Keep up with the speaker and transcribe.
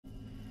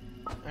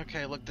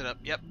Okay, looked it up.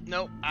 Yep,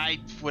 nope, I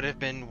would have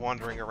been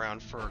wandering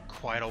around for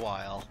quite a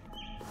while.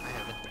 I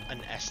have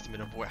an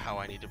estimate of how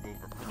I need to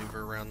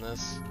maneuver around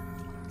this.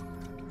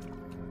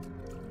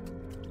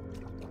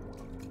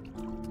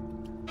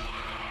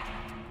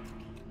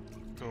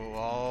 Go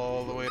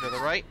all the way to the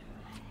right.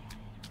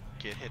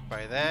 Get hit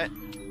by that.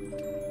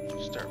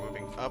 Start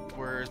moving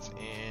upwards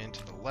and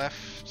to the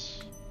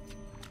left.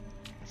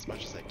 As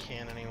much as I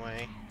can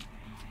anyway.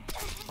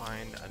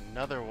 Find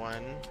another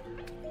one.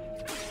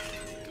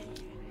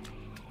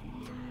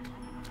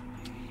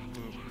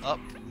 Move up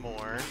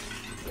more.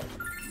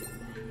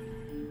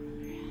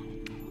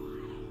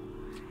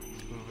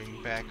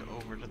 Moving back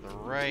over to the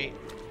right.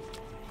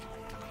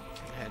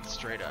 And head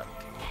straight up.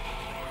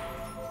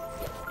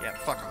 Yeah,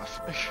 fuck off.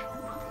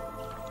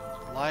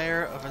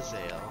 Lyre of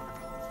Azael.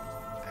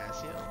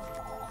 Azael?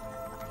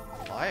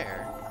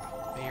 Lyre?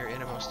 May your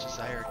innermost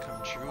desire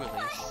come true,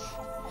 Elise.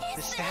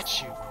 The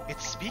statue,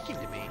 it's speaking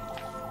to me.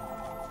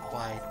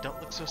 Why, don't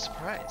look so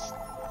surprised.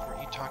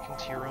 Weren't you talking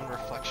to your own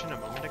reflection a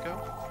moment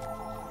ago?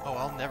 Oh,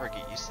 I'll never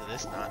get used to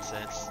this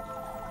nonsense.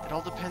 It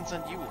all depends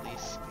on you,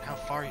 Elise, and how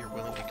far you're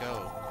willing to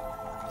go.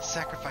 The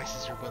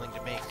sacrifices you're willing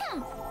to make.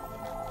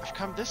 I've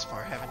come this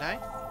far, haven't I?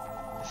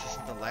 This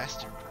isn't the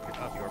last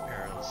of your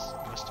perils.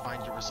 You must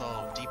find your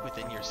resolve deep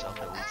within yourself,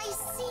 Elise. I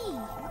see.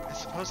 I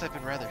suppose I've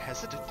been rather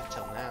hesitant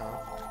until now.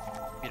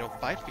 If you don't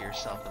fight for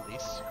yourself,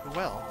 Elise, who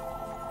will?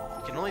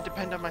 You can only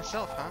depend on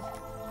myself, huh?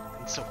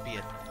 And so be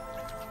it.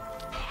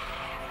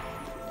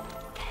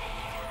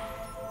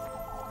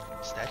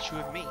 Statue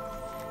of me.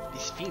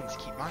 These fiends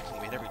keep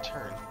mocking me at every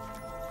turn.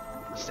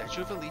 The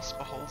statue of Elise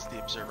beholds the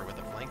observer with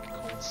a blank,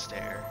 cold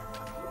stare.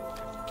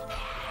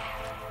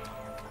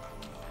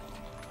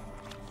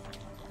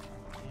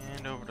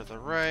 And over to the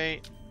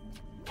right.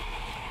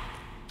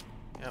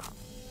 Yep.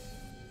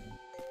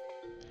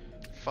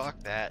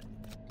 Fuck that.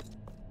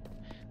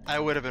 I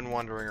would have been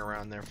wandering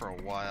around there for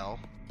a while.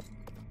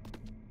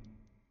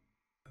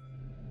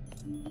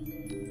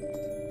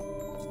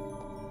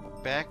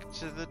 Back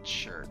to the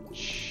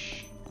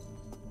church.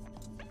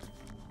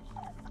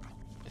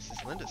 This is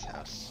Linda's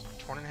house.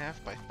 Torn in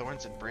half by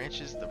thorns and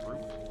branches, the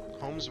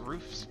home's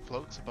roof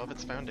floats above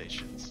its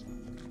foundations.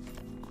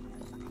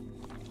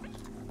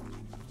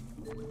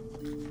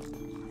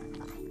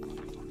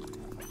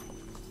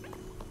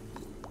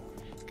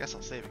 Guess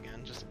I'll save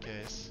again, just in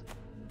case.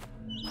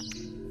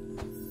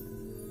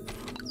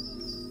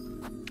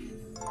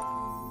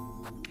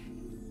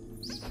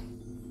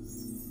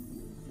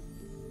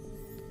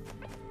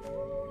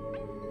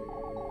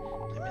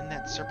 I'm in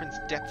that serpent's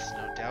depths,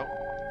 no doubt.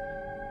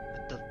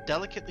 A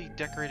delicately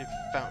decorated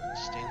fountain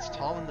stands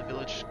tall in the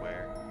village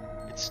square,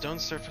 its stone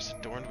surface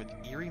adorned with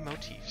eerie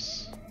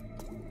motifs.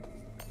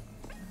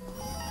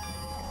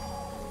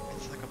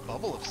 It's like a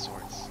bubble of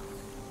sorts.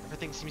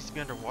 Everything seems to be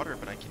underwater,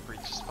 but I can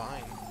breathe just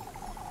fine.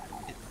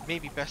 It may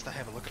be best I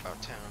have a look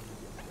about town.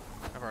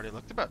 I've already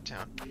looked about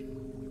town.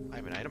 I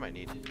have an item I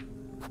need.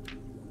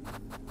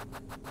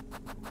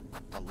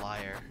 A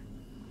lyre.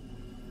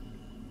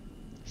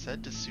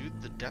 Said to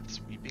soothe the depth's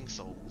weeping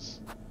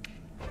souls.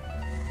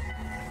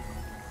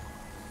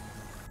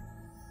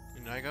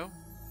 And I go?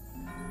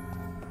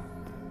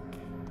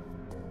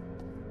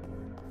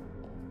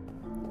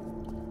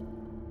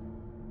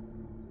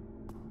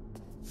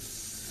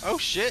 Oh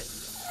shit!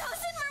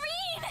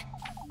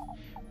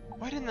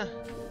 What in the...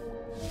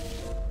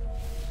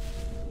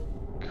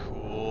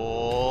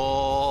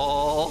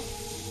 Cool.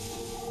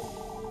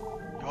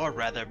 You're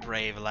rather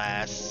brave,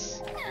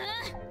 lass.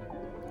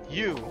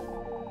 You?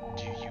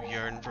 Do you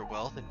yearn for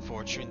wealth and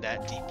fortune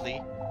that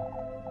deeply?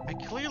 I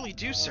clearly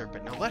do,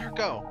 Serpent. Now let her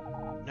go.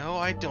 No,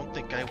 I don't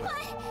think I will.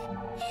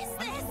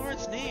 What in the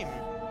Lord's name?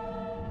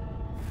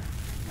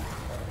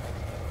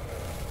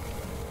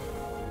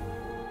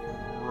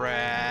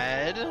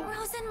 Red?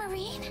 Rose and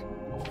Marine?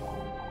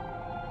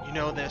 You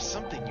know, there's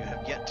something you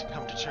have yet to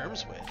come to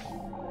terms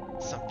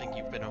with. Something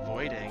you've been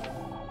avoiding.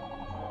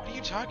 What are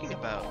you talking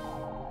about?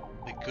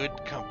 The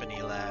good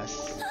company,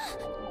 lass.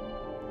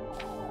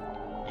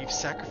 You've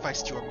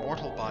sacrificed your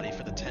mortal body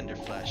for the tender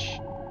flesh.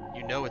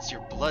 You know it's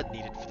your blood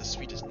needed for the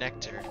sweetest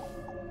nectar.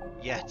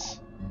 Yet,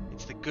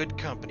 it's the good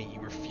company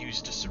you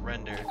refuse to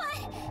surrender.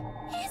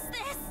 What is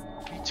this?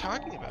 What are you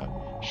talking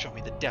about? Show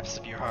me the depths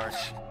of your heart.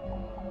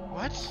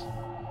 What?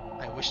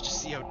 I wish to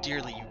see how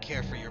dearly you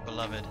care for your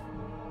beloved.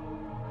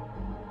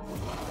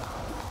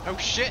 Oh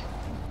shit!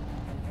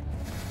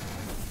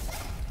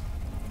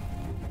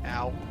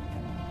 Ow.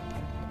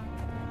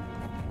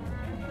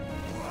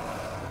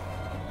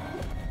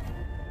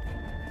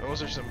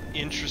 Those are some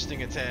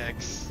interesting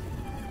attacks.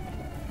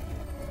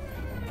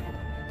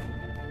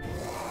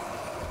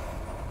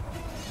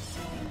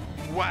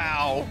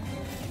 Wow!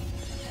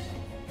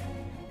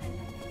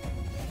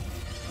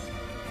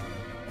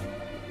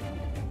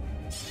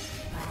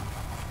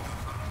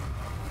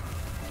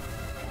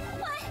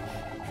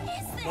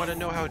 Want to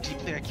know how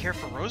deeply I care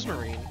for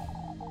Rosemarine?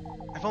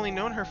 I've only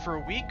known her for a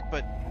week,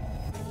 but...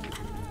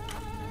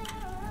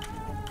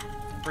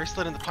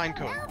 Bracelet and the pine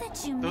coat.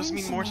 Those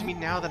mean more to me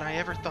now than I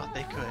ever thought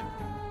they could.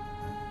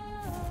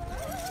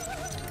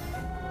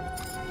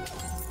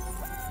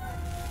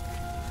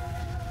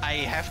 I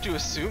have to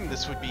assume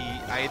this would be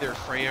either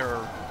Freya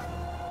or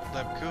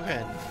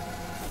Lebkuchen.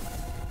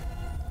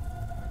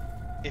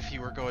 If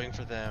you were going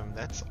for them.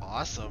 That's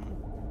awesome.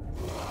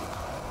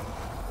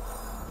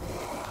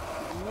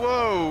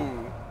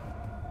 Whoa!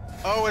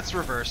 Oh, it's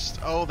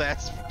reversed. Oh,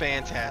 that's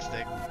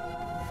fantastic.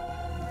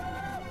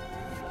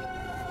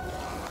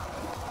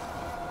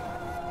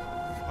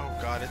 Oh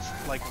god,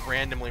 it's like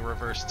randomly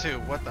reversed too.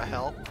 What the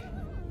hell?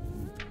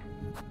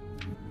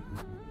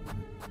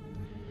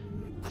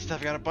 At least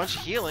I've got a bunch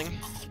of healing.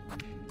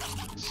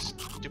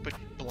 Stupid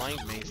blind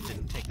maze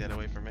didn't take that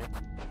away from me.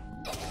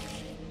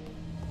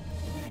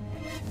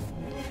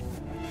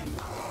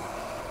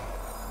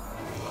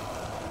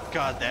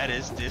 God, that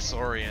is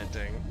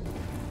disorienting.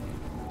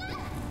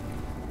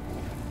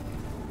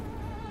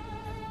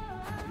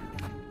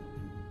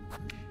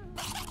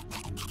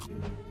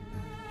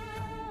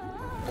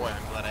 Boy,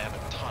 I'm glad I have a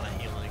ton of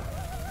healing.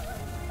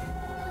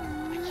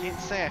 I can't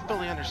say I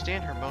fully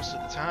understand her most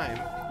of the time.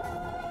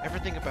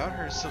 Everything about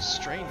her is so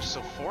strange,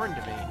 so foreign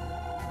to me.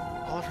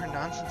 All of her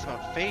nonsense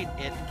about fate,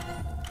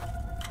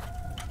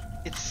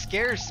 it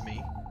scares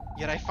me.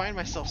 Yet I find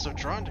myself so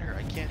drawn to her,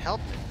 I can't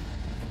help it.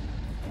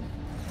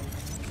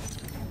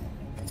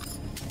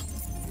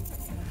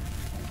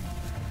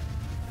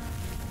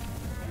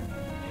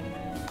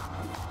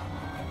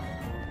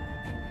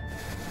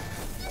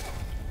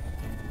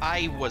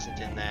 I wasn't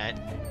in that.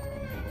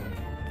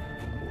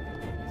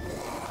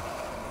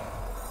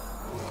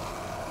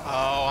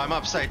 Oh, I'm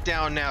upside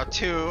down now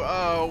too.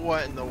 Oh,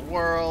 what in the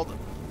world?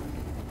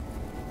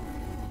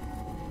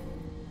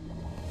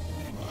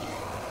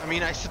 I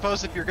mean, I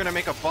suppose if you're gonna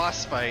make a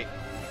boss fight,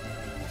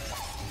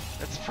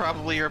 that's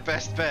probably your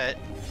best bet.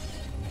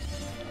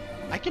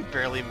 I can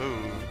barely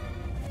move.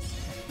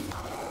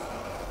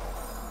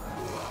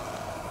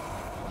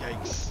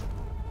 Yikes.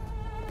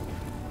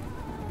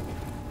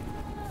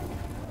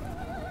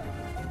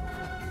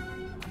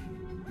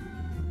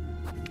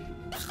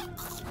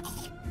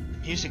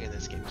 Music in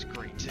this game is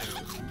great too.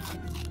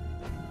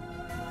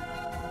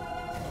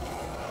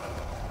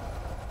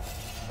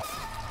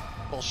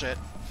 Bullshit.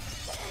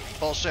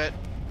 Bullshit.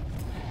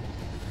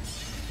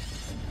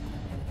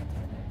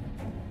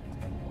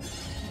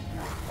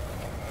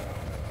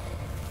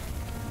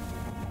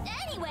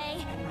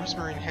 Anyway,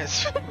 Rosemary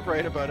has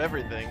right about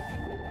everything.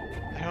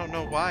 I don't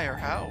know why or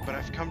how, but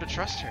I've come to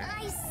trust her.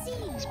 I see.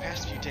 These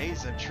past few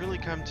days, I've truly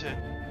come to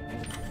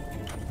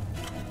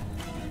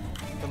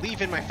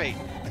believe in my fate,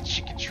 that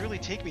she can truly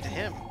take me to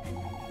him.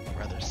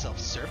 Rather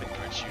self-serving,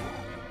 aren't you?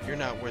 You're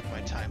not worth my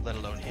time, let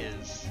alone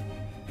his.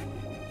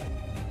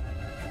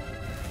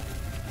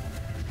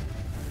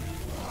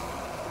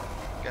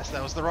 Guess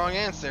that was the wrong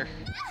answer.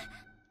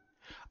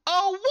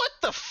 Oh, what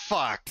the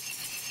fuck?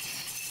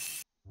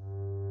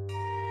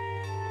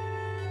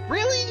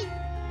 Really?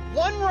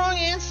 One wrong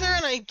answer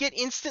and I get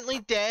instantly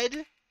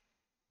dead?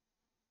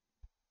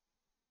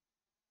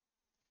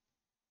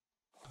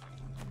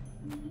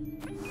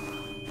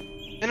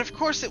 And of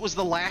course it was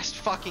the last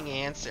fucking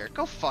answer.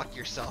 Go fuck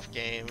yourself,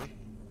 game.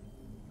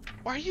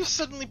 Why are you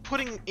suddenly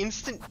putting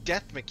instant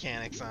death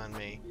mechanics on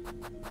me?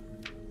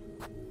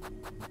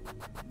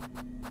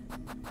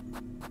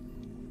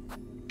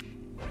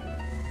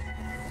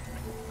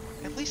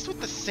 At least with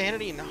the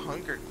sanity and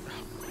hunger.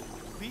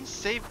 Please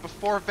save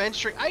before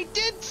venturing. I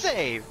did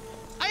save!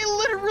 I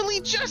literally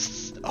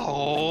just...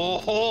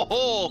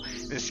 Oh,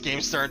 this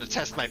game's starting to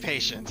test my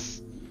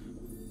patience.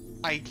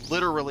 I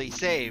literally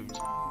saved.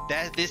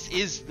 This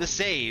is the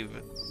save.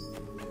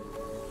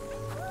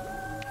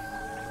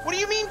 What do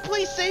you mean,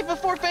 please save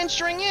before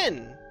venturing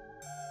in?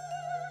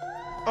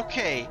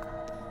 Okay.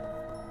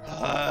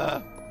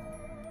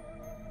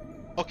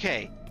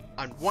 Okay,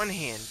 on one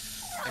hand,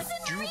 I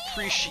do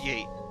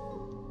appreciate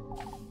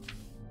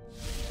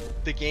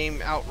the game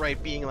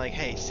outright being like,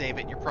 hey, save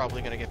it, you're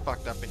probably gonna get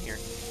fucked up in here.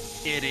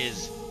 It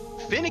is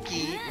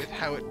finicky with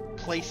how it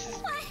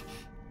places me.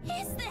 What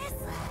is this?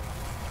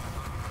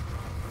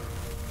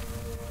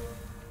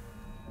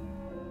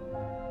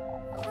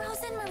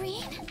 Rose and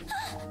Marine?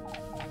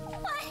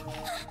 What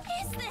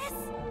is this?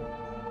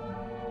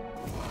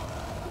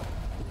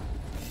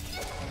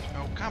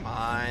 Oh, come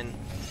on.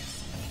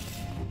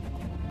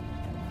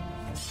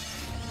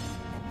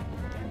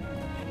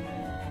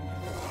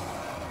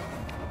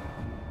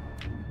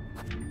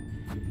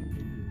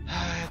 I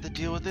have to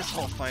deal with this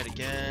whole fight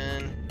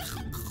again.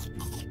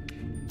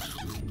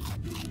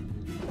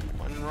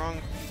 One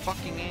wrong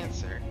fucking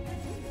answer.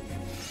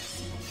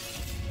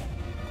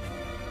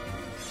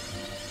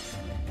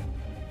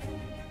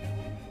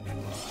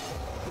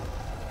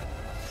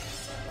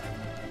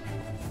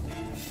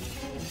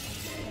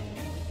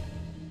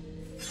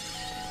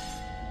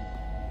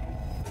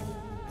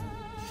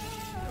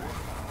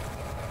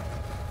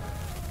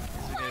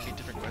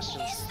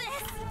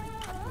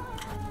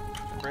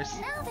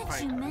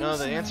 No,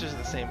 the answers are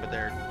the same, but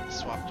they're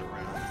swapped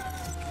around.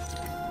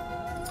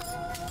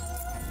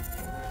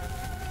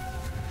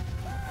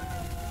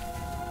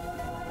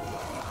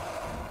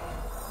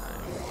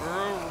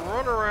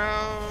 Run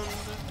around.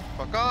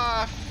 Fuck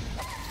off.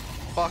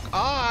 Fuck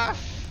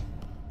off.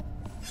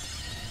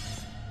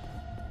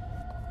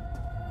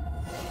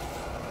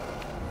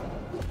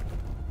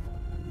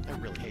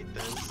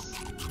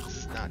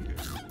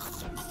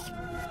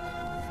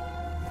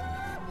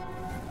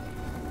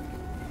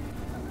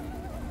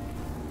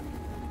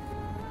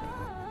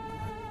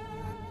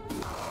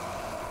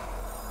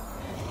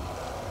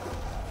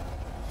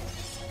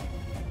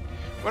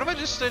 What if I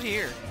just stood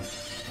here?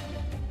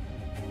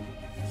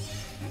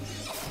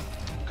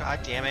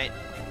 God damn it.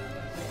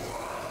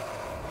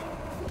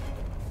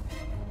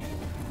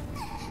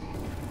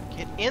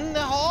 Get in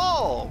the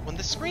hole! When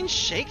the screen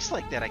shakes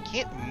like that, I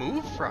can't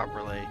move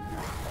properly.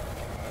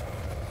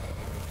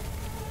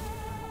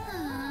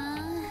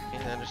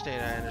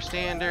 I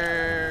understand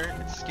her.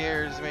 It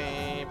scares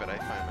me, but I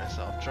find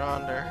myself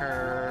drawn to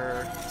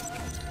her.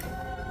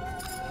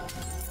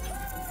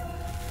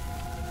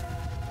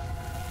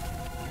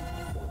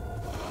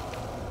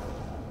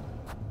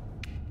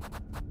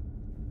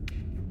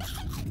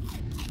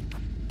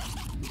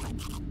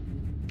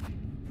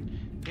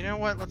 You know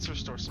what? Let's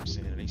restore some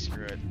sanity.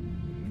 Screw it.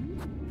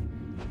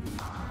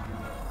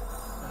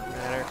 Doesn't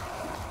matter.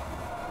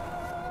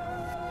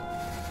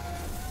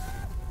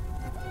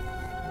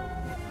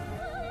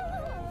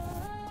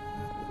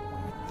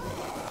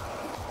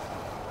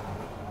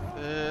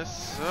 This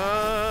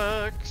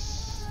sucks.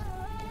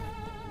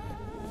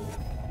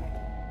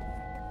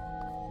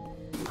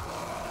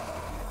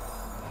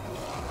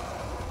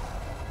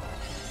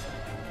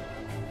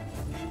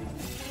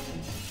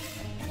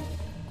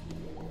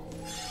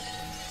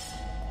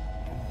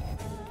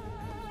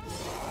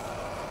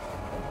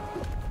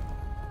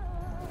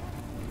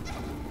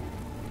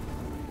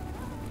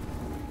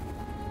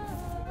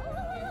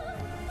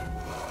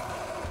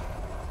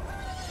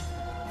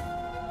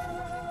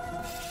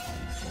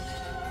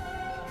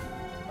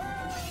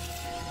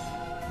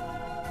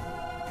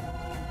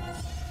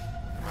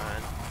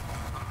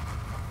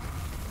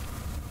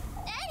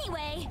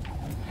 Anyway,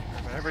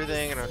 About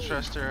everything, and I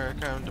trust her. I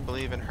come to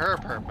believe in her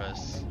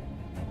purpose.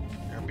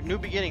 Our new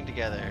beginning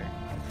together.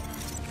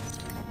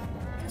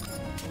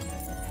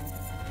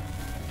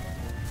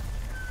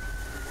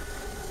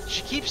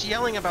 She keeps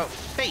yelling about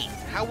fate.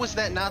 How was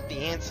that not the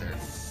answer?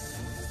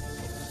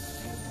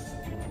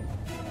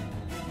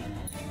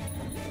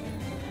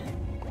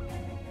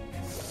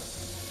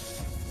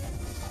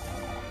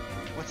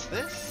 What's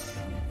this?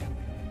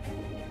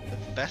 The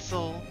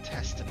Vessel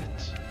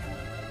Testament.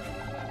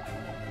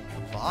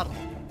 A bottle.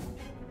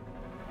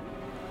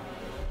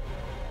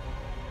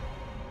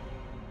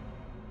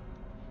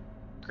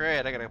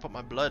 Great, I gotta put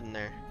my blood in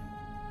there.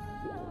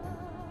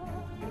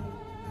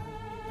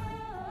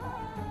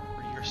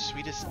 For your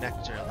sweetest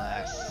nectar,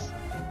 lass.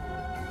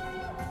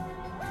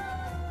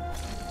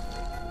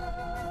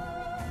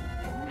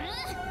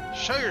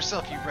 Show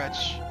yourself, you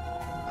wretch!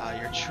 Ah,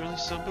 you're truly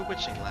so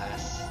bewitching,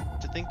 lass.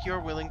 To think you're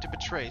willing to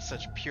betray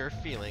such pure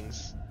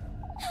feelings.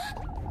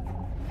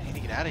 I need to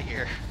get out of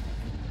here.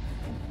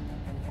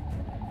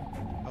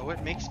 Oh,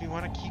 it makes me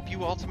want to keep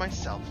you all to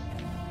myself.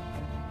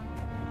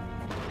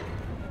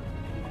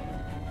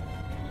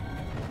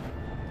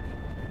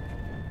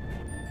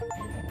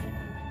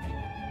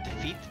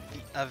 Defeat the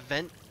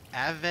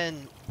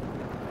Aventesma?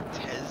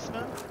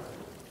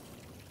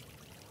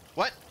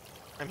 What?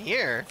 I'm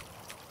here.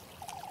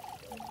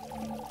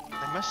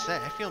 I must say,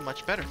 I feel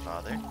much better,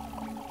 Father.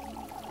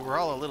 We're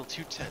all a little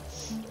too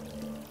tense.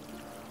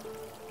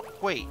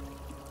 Wait.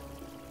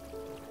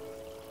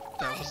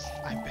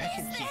 I'm back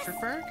in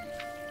Kieferberg?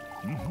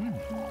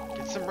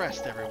 Get some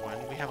rest, everyone.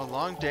 We have a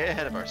long day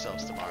ahead of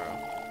ourselves tomorrow.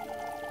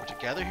 We're to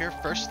gather here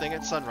first thing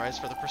at sunrise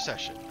for the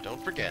procession.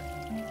 Don't forget.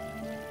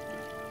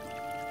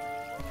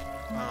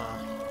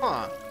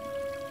 Huh.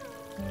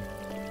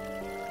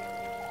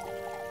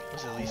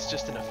 Was Elise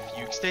just in a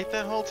fugue state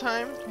that whole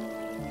time?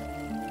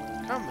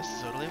 Come,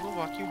 Mrs. Odelay, we'll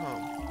walk you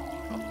home.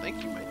 Oh,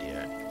 thank you, my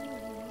dear.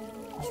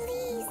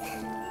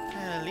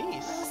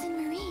 Elise. Rose and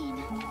Marine.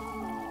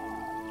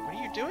 What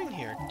are you doing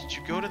here? Did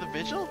you go to the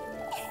vigil?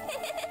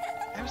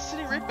 I was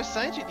sitting right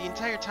beside you the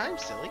entire time,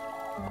 silly.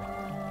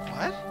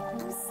 What?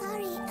 I'm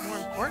sorry. More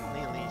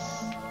importantly,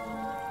 Elise.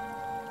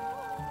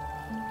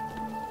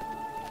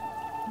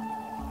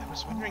 I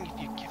was wondering if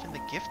you'd given the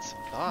gift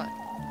some thought.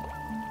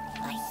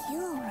 Are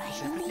you alright,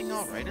 Is everything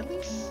alright,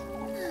 Elise?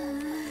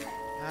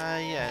 Ah,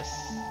 yes.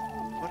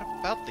 What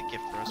about the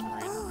gift,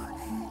 Rosemary?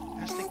 Oh,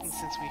 I was thinking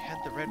since we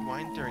had the red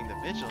wine during the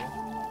vigil,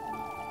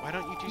 why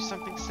don't you do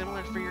something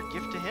similar for your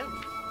gift to him?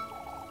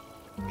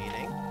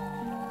 Meaning,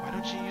 why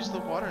don't you use the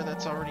water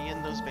that's already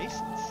in those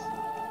basins?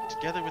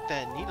 Together with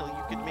that needle,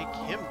 you could make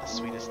him the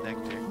sweetest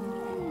nectar.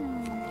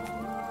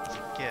 As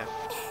a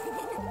gift.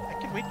 I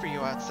could wait for you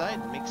outside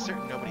and make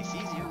certain nobody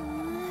sees you.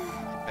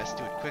 I'd best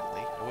do it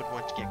quickly. I wouldn't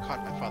want to get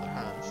caught by Father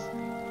Hans.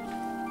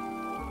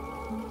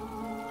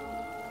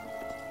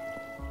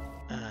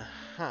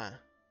 Uh-huh.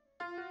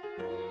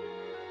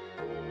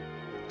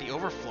 The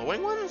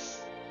overflowing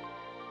ones?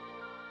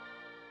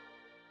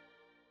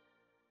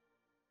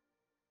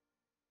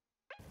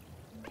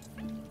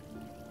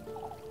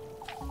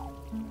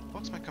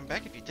 Folks might come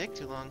back if you take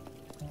too long.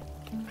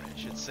 I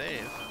should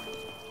save.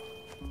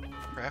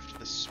 Craft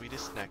the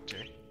sweetest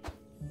nectar.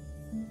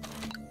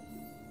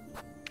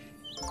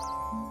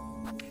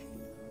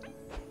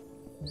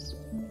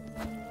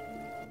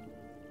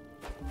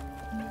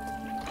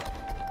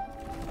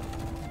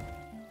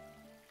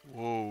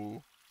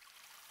 Whoa.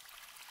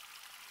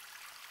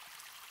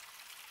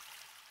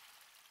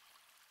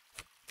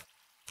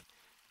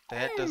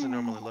 That doesn't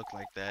normally look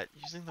like that.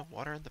 Using the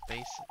water in the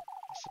basin.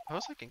 I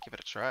suppose I can give it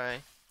a try.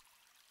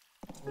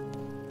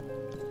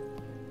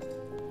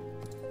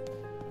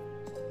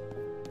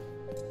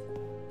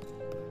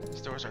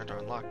 These doors aren't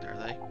unlocked, are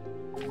they?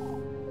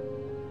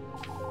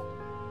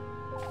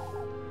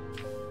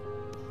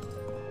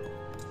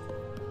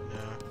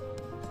 No.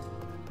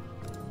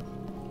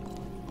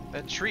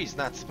 That tree's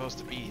not supposed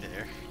to be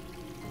there.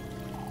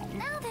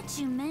 Now that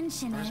you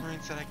mention it, Rosemary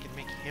said I could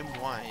make him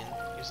wine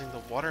using the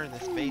water in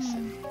this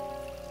basin.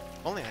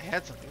 If only I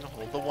had something to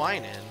hold the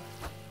wine in.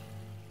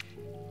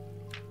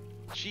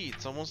 Gee,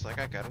 it's almost like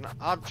I got an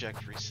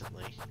object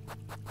recently.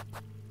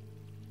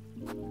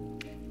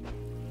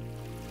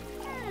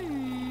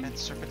 And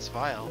Serpent's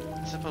Vial.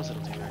 I suppose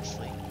it'll do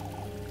nicely.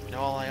 Now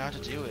all I ought to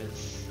do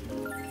is...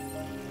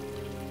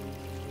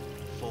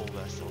 full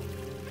vessel.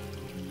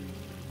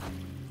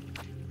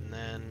 And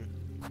then...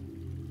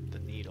 the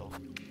needle.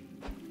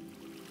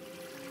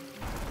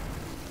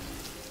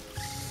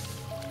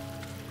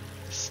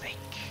 The snake.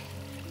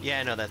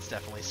 Yeah, I know that's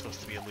definitely supposed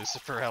to be a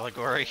Lucifer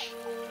allegory.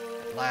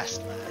 At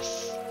last,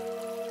 lass.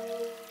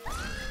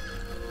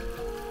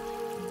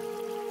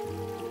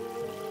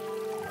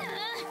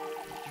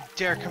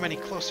 Dare come any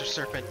closer,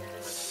 Serpent.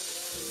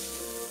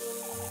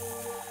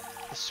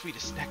 The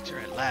sweetest nectar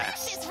at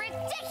last. this is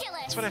ridiculous!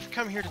 That's what I've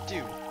come here to do.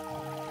 Your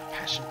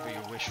passion for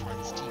your wish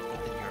runs deep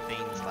within your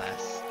veins,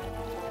 lass.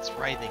 It's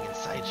writhing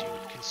inside you.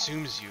 It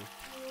consumes you.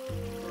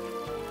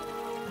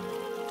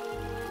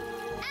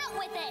 Out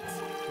with it!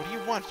 What do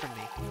you want from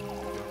me?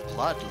 Your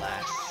blood,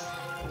 lass.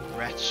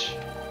 Wretch.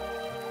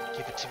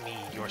 Give it to me,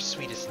 your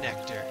sweetest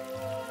nectar.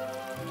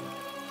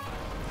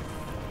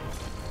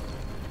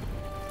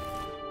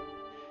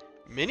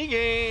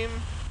 Minigame!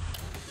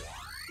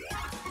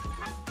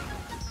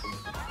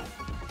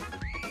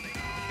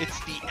 It's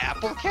the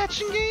apple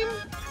catching game?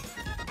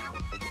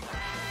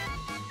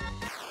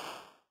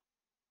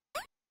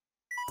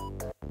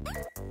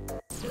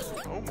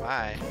 Oh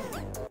my.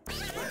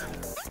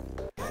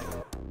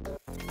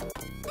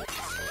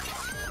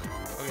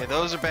 Okay,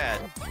 those are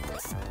bad.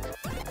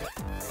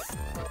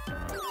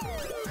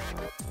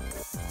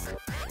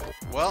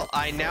 Well,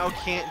 I now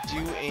can't do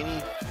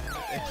any...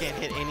 I can't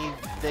hit any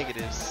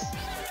negatives.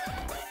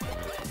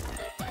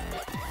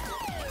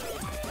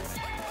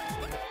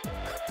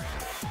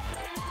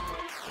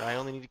 I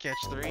only need to catch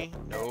 3?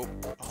 Nope.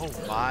 Oh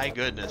my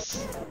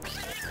goodness.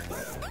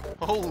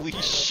 Holy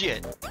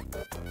shit.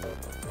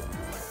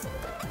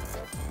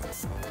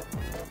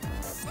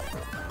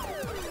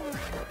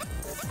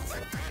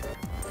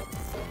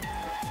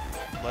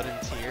 Blood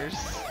and tears.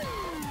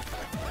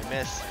 I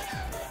missed.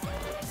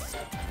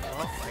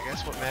 Well, I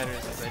guess what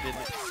matters is I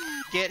didn't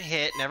get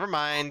hit. Never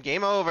mind.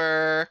 Game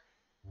over.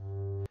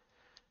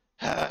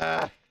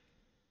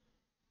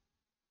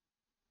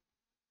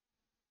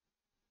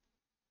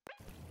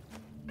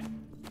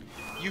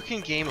 You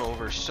can game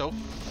over so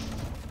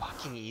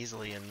fucking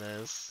easily in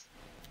this.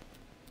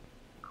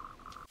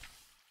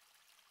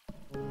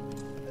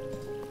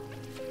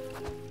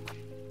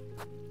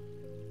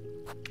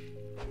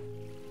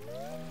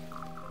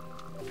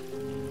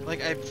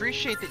 Like, I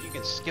appreciate that you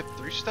can skip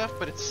through stuff,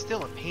 but it's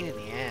still a pain in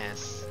the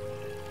ass.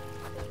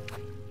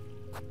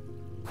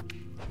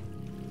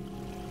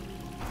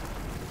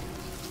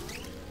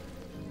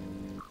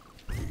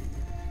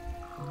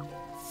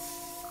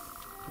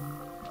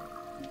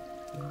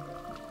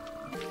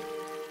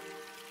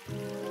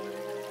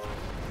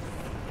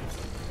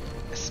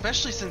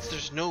 Especially since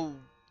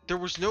there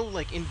was no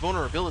like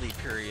invulnerability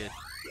period.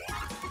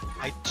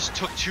 I just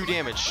took 2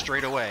 damage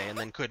straight away and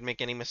then couldn't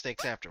make any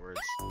mistakes afterwards.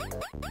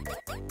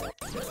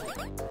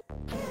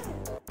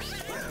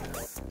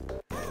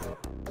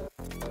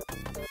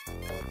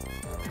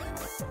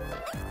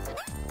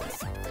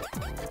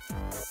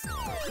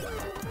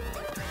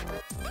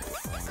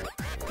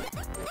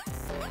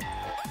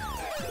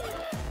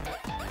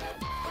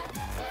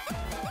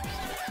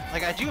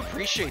 Like, I do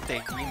appreciate they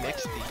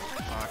remixed the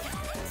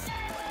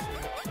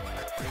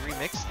They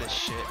remixed this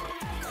shit.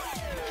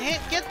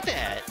 Can't get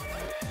that!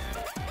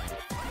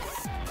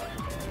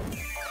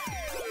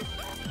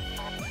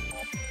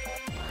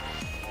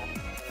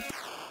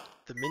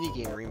 The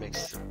minigame remix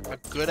is a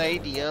good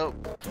idea,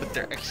 but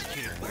they're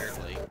executed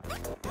weirdly.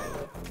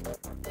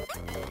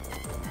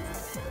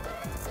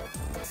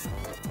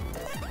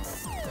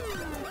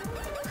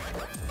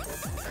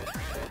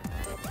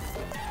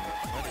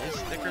 Blood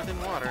is thicker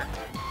than water.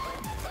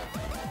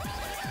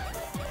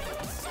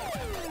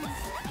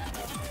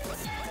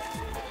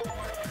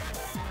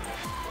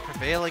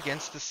 Prevail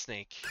against the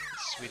snake, the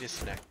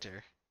sweetest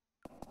nectar.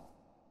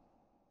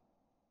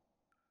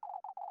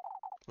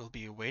 We'll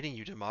be awaiting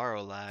you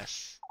tomorrow,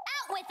 lass.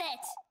 Out with it!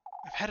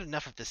 I've had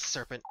enough of this,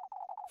 Serpent.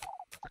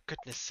 For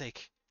goodness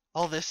sake,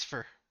 all this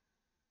for...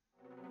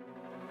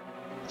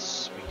 the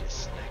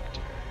sweetest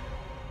nectar.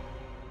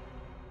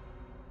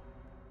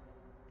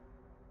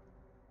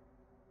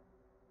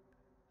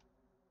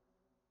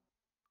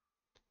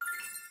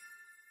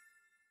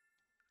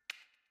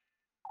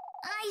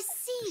 I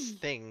This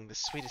thing, the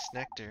sweetest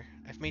nectar.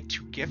 I've made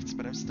 2 gifts,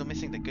 but I'm still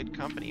missing the good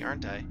company,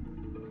 aren't I?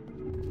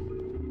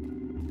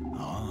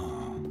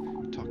 Ah.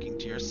 Talking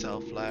to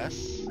yourself, lass.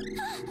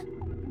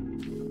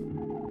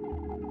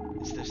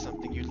 Is there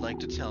something you'd like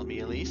to tell me,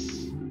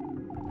 Elise?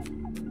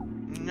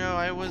 No,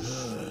 I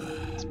was...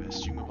 It's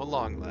best you move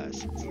along,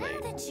 lass. It's Now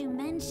late. that you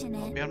mention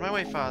I'll it, be on my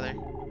way, Father.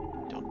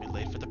 Don't be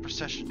late for the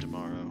procession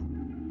tomorrow.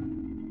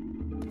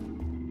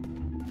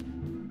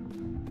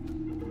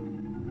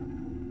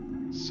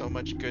 So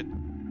much good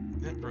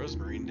that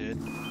Rosemarine did.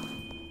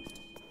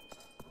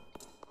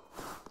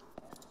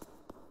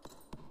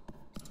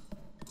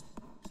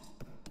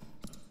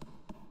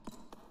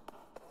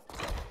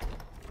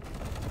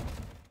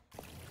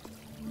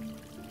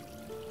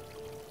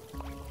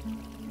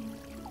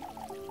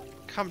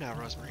 Come now,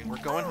 Rosemarine, we're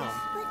going home.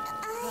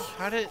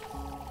 How did...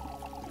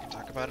 We can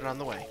talk about it on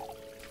the way.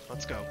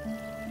 Let's go.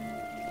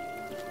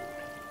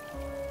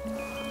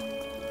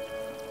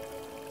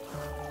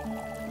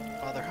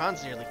 Father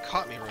Hans nearly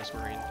caught me,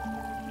 Rosemarine.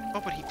 Oh,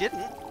 but he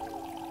didn't.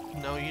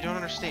 No, you don't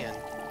understand.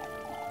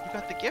 You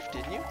got the gift,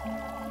 didn't you?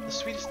 The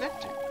sweetest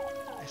nectar.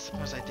 I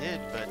suppose I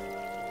did, but...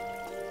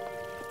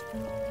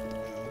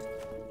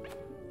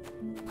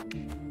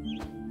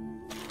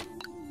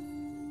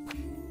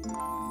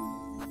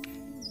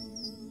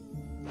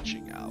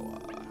 Witching hour.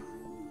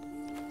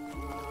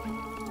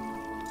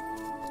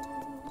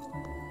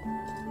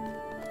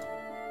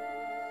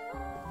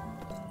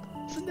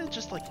 Isn't that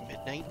just like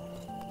midnight?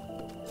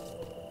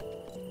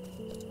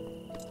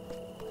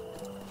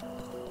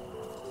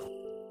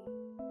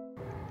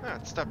 Ah,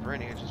 it stopped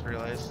raining, I just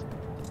realized.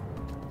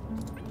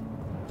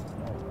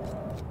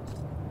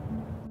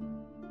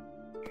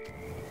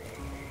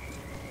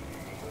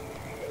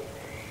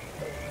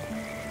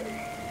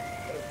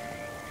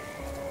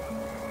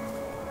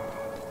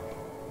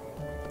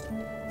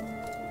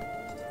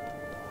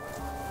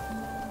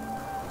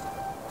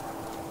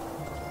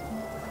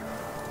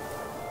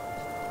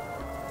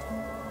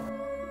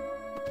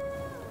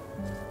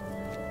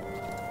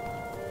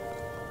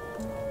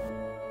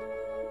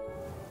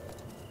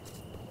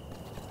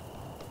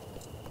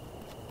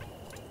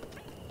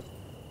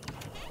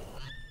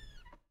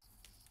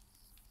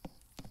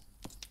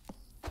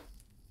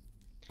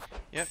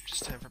 Yep,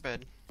 just time for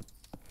bed.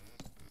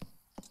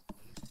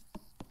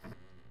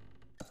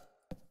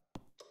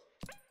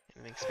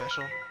 Anything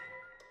special?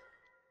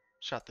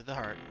 Shot through the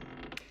heart.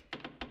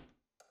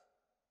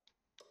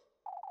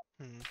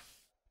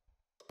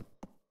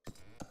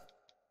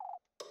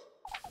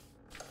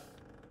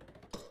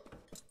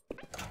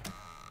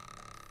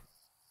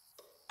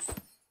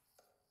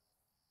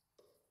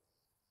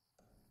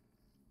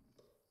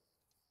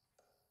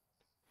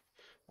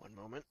 One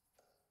moment.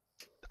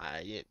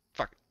 Yeah,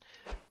 fuck it.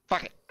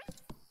 Fuck it.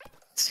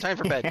 It's time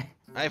for bed.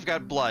 I've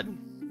got blood.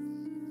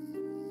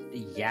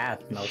 Yeah,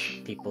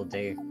 most people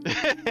do.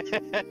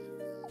 I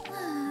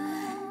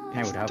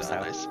would hope so.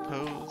 I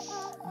suppose.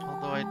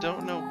 Although I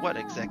don't know what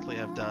exactly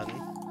I've done.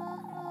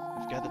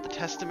 I've gathered the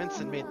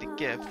testaments and made the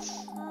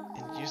gifts,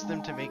 and used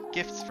them to make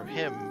gifts for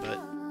him, but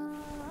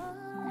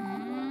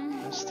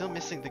I'm still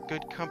missing the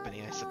good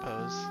company, I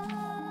suppose.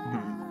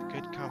 The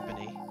good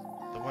company.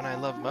 The one I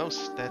love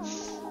most,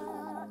 that's...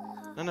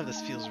 None of this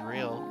feels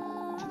real.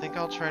 To think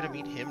I'll try to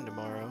meet him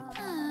tomorrow.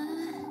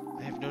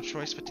 I have no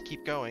choice but to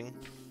keep going.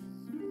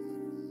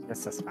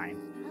 This is fine.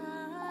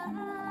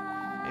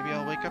 Maybe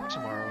I'll wake up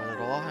tomorrow and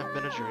it'll all have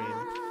been a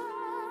dream.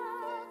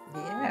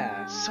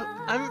 Yeah. So,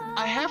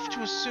 I have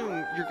to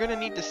assume you're gonna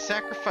need to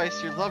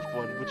sacrifice your loved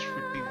one, which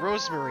would be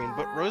Rosemarine,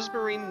 but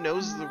Rosemarine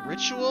knows the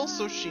ritual,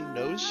 so she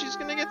knows she's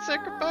gonna get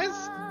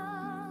sacrificed?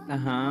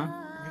 Uh-huh.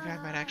 Maybe I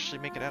might actually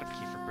make it out of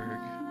Kieferberg.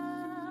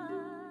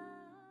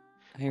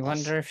 I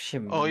wonder if she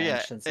Oh yeah,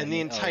 mentions and the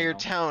any- entire oh, no.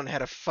 town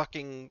had a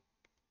fucking...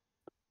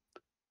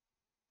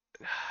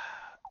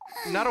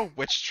 Not a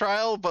witch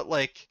trial, but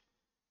like...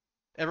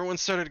 Everyone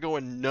started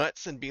going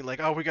nuts and being like,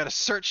 oh, we gotta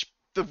search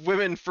the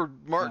women for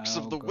marks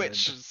of the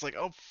witch. good. It's like,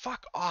 oh,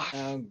 fuck off.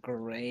 Oh,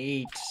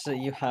 great. So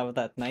you have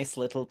that nice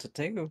little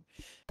tattoo.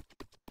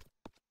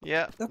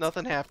 Yeah, That's-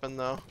 nothing happened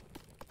though.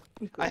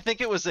 I think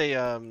it was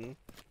a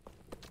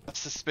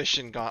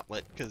suspicion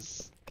gauntlet,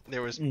 because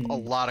there was a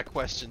lot of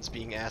questions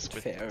being asked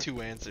with Fair.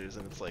 2 answers,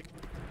 and it's like,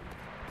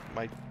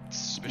 my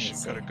suspicion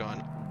see. could have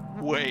gone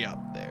way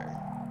up there.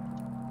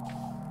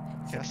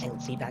 Castle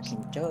I'll be back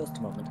in just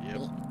a moment.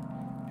 Yep.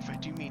 If I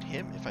do meet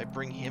him, if I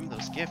bring him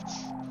those gifts,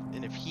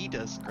 and if he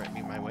does grant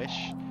me my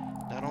wish,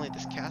 not only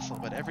this castle,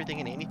 but everything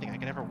and anything I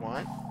can ever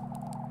want,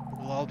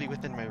 will all be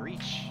within my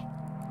reach.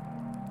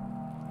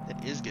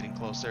 It is getting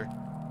closer.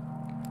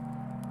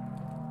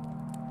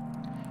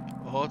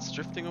 Oh, it's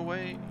drifting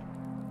away.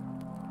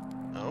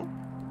 Oh?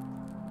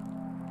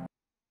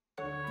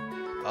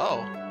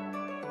 Oh.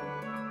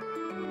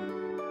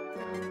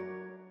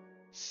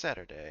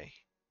 Saturday.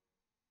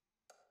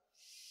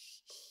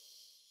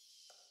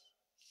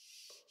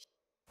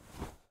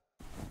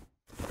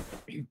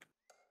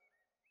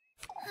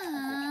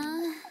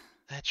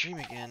 That dream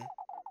again.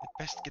 I'd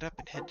best get up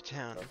and head to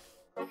town.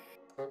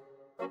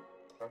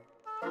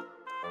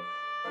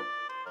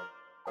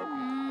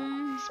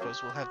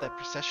 Suppose we'll have that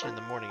procession in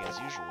the morning as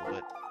usual,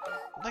 but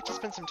I'd like to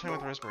spend some time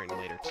with Rosemary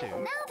later, too.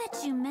 Now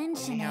that you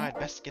mention Anyhow, it... I'd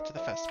best get to the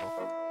festival.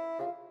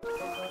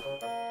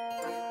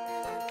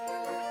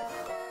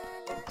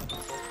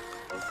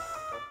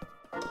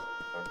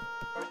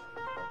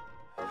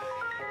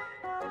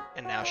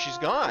 And now she's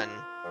gone!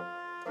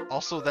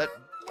 Also, that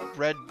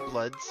red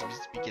blood seems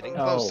to be getting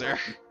closer.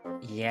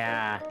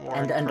 Yeah, More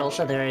and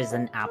also encroaching. there is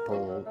an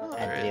apple Oh, at the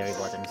there very is.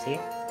 bottom, see?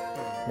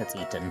 That's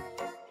eaten.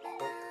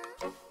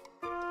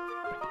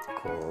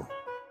 Cool.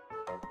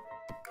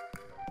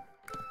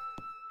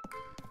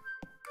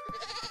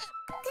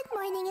 Good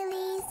morning,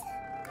 Elise.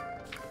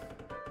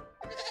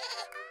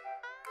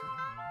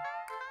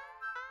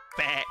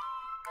 Bah!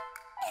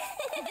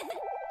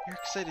 You're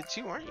excited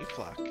too, aren't you,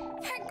 Flock? For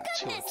Not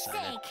too goodness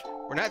excited. sake!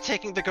 We're not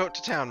taking the goat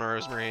to town,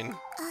 Rosemary. But...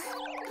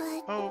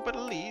 Oh, but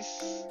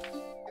Elise...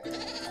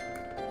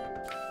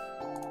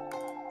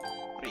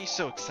 What are you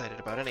so excited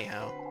about,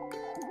 anyhow?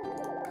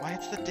 Why,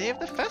 it's the day of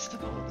the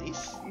festival,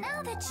 Elise.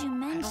 Now that you I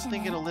mention don't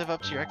think it... it'll live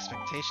up to your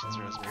expectations,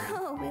 Rosemary.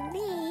 Oh,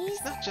 Elise.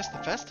 It's not just the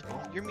festival.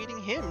 You're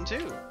meeting him,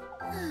 too.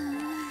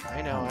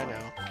 I know, I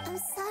know. I'm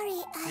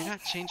sorry, You're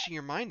not changing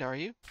your mind, are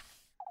you?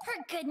 For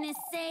goodness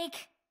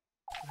sake.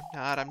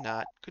 I'm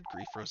not. Good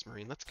grief,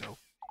 Rosemary. Let's go.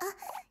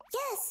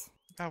 Yes.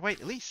 Oh,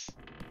 wait, Elise.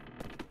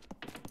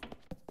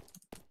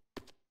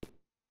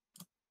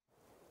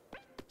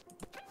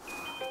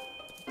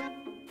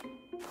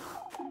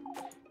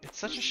 It's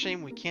such a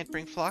shame we can't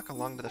bring Flock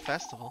along to the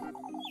festival.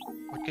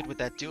 What good would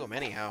that do him,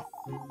 anyhow?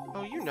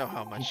 Oh, you know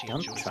how much he Don't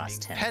enjoys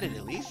trust being him. petted,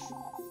 Elise.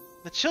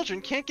 The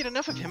children can't get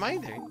enough of him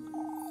either.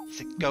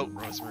 He's a goat,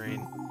 Rosemary.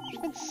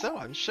 Even so,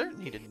 I'm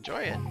certain he'd enjoy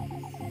it.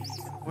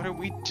 What are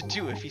we to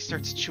do if he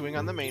starts chewing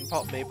on the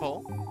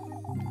maypole?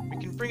 We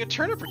can bring a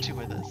turnip or two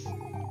with us.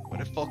 What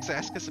if folks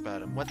ask us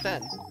about him? What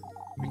then?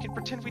 We can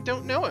pretend we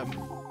don't know him.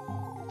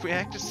 If we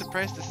act as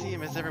surprised to see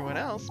him as everyone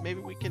else,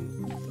 maybe we can...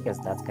 Because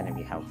that's gonna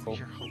be helpful.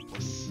 You're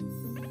hopeless.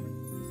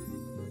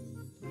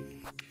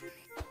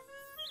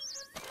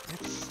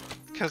 It's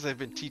because I've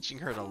been teaching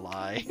her to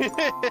lie.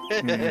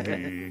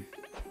 Mhm.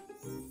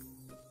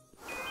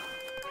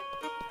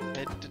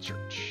 Head to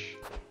church.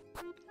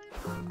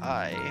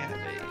 I have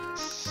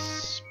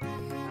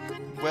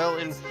a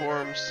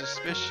well-informed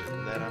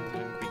suspicion that I'm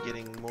going to be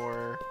getting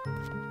more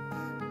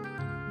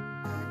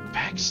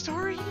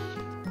backstory?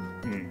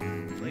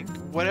 Mhm. Like,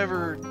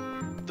 whatever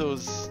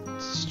those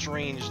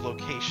strange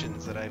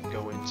locations that I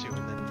go into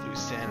and then lose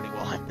sanity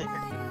while I'm there.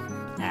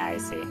 I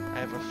see. I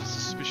have a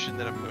suspicion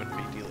that I'm going to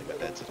be dealing with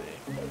that today.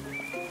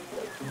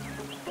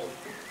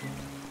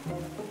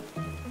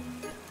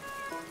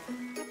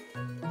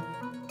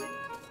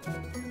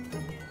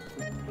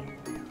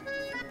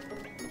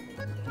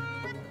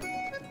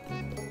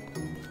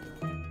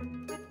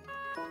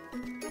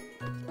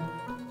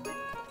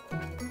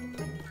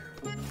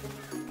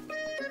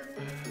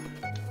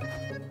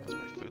 How's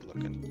my food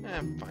looking?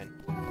 I'm fine.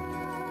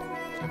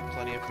 Got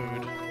plenty of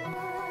food.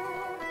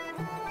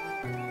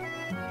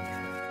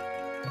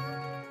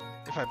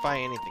 If I buy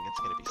anything, it's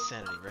gonna be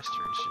sanity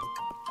restoration.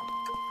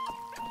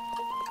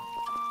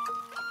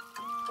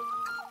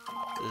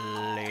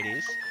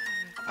 Ladies.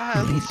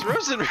 Ah, Elise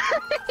Rosenberg!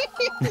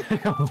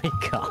 Oh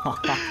my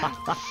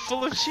god.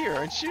 Full of cheer,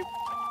 aren't you?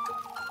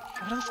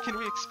 What else can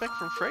we expect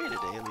from Freya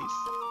today, Elise?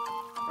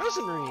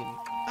 Rosenmarine!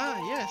 Ah,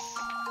 yes.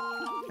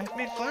 I've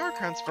made flower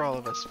crowns for all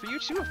of us. For you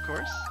too, of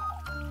course.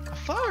 A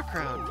flower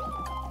crown!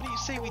 What do you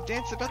say we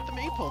dance about the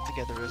maypole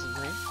together,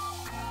 Rosenmarine?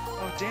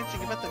 Oh,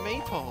 dancing about the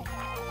maypole.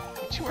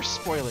 You two are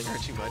spoiling her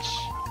too much.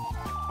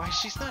 Why,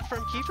 she's not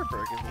from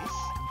Kieferberg,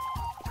 Elise.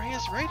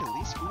 Freya's right,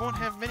 Elise. We won't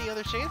have many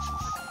other chances.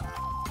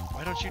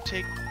 Why don't you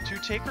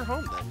take her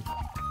home, then?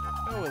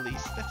 Oh,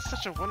 Elise, that's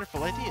such a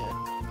wonderful idea.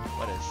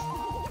 What is?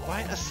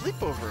 Why, a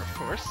sleepover, of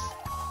course.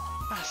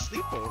 A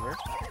sleepover?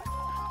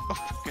 Oh,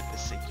 for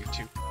goodness sake, you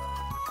two.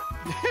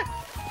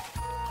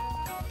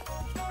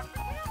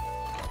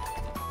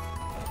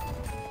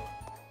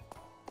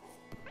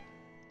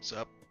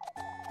 Sup?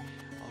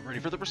 All ready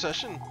for the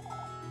procession?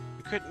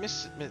 We couldn't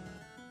miss it,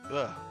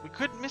 we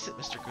couldn't miss it,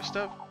 Mr.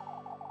 Gustav.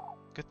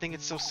 Good thing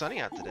it's so sunny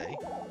out today.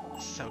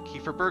 This is how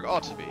Kieferberg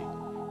ought to be.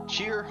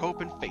 Cheer,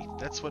 hope, and faith.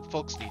 That's what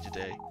folks need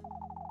today.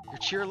 Your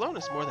cheer alone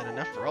is more than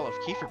enough for all of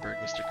Kieferberg,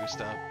 Mr.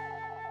 Gustav.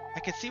 I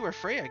can see where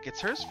Freya gets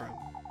hers from.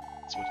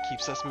 It's what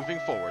keeps us moving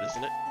forward,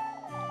 isn't it?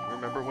 You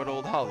remember what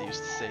old Holly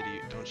used to say to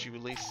you, don't you,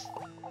 Elise?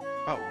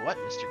 About what,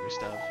 Mr.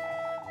 Gustav?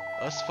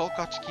 Us folk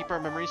ought to keep our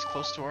memories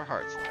close to our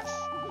hearts, lass.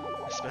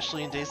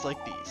 Especially in days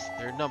like these.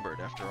 They're numbered,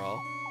 after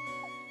all.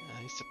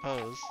 I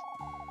suppose.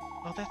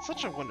 Oh, that's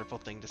such a wonderful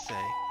thing to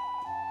say.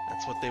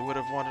 That's what they would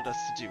have wanted us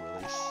to do,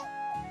 Elise.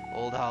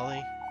 Old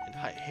Holly, and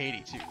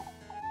Heidi, too.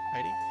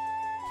 Heidi?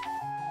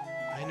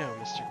 I know,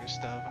 Mr.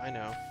 Gustav, I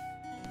know.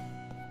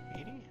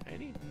 Heidi?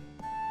 Heidi?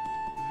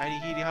 Heidi,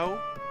 Heidi, ho?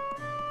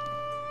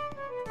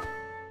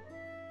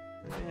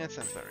 That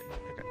sounds better.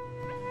 Okay.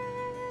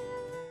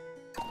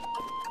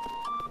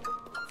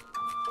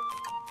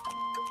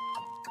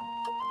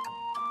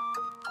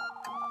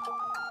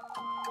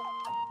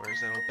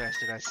 Where's that old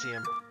bastard? I see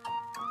him.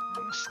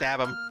 Stab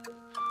him.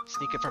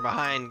 Sneak it from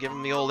behind. Give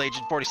him the old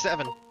Agent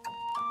 47.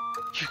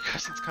 Your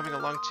cousin's coming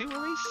along too,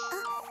 Elise?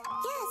 Yes.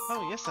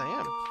 Oh, yes, I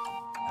am.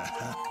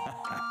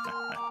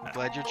 I'm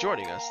glad you're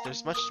joining us.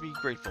 There's much to be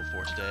grateful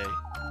for today.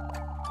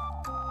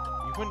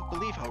 You wouldn't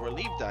believe how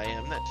relieved I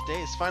am that today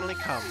has finally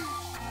come.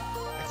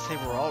 I'd say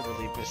we're all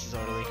relieved, Mrs.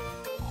 Orderly.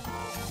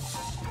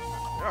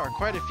 There are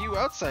quite a few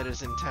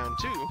outsiders in town,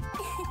 too.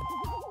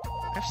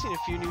 I've seen a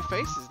few new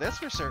faces, that's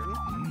for certain.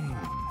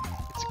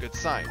 It's a good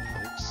sign,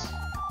 folks.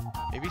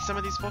 Maybe some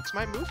of these folks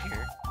might move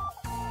here.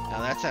 Now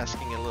that's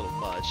asking a little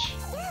much.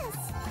 Yes.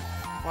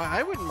 Why,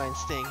 I wouldn't mind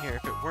staying here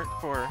if it weren't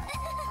for...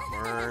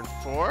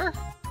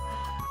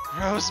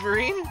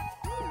 Rosemarine?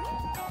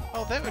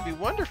 Oh, that would be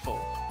wonderful.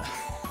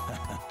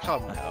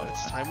 Come now,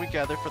 it's time we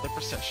gather for the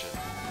procession.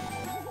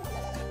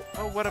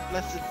 Oh, what a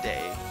blessed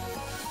day.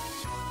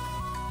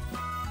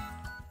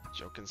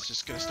 Jokin's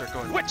just gonna start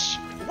going, Witch!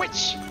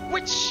 Witch!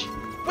 Witch!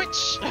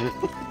 Witch!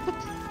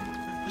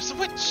 There's a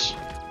witch!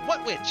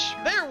 What witch?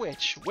 Their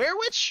witch! Where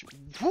witch?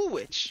 Who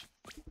witch?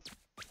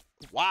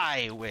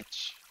 Why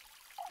witch?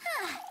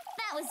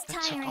 That was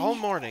That tiring. took all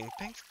morning.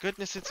 Thank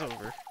goodness it's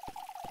over.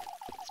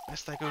 It's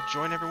best I go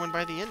join everyone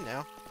by the inn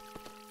now.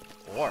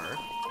 Or...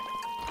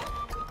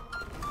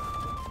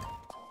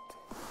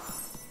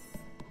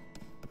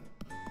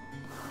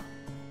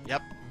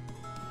 Yep.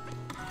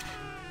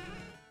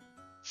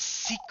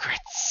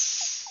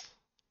 Secrets!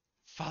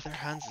 Father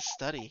Hans'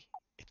 study.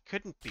 It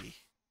couldn't be.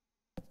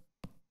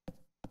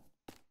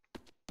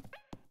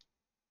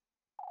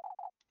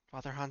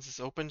 Father Hans'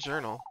 open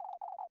journal.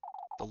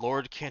 The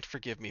Lord can't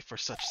forgive me for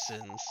such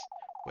sins.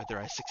 Whether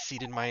I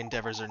succeed in my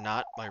endeavors or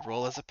not, my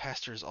role as a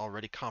pastor is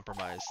already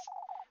compromised.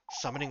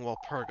 Summoning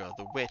Walpurga,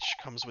 the witch,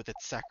 comes with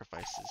its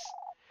sacrifices.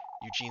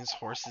 Eugene's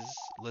horses,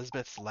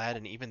 Elizabeth's lad,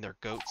 and even their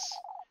goats.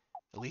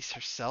 Elise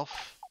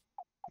herself?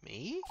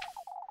 Me?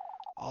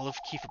 All of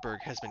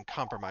Kieferberg has been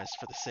compromised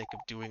for the sake of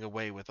doing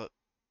away with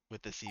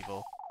this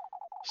evil,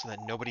 so that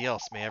nobody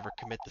else may ever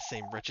commit the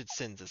same wretched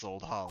sins as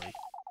old Holly.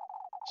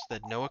 So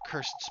that no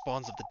accursed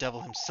spawns of the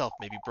devil himself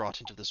may be brought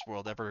into this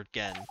world ever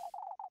again.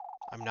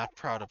 I'm not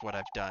proud of what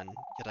I've done,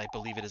 yet I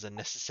believe it is a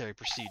necessary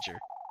procedure.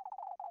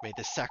 May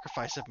this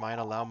sacrifice of mine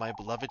allow my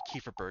beloved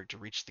Kieferberg to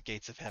reach the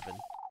gates of heaven.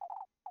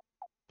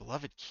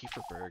 Beloved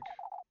Kieferberg?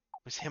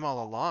 It was him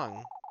all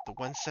along, the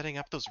one setting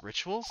up those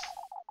rituals?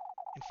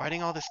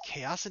 Inviting all this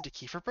chaos into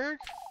Kieferberg?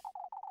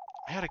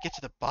 I gotta get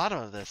to the bottom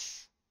of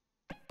this.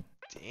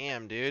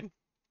 Damn, dude.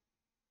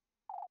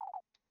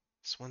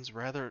 This one's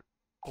rather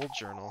old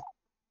journal.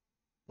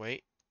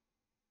 Wait.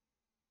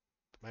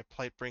 My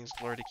plight brings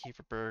glory to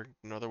Kieferberg,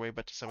 no other way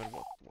but to summon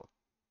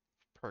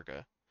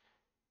Walpurga.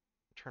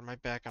 Turn my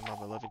back on my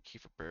beloved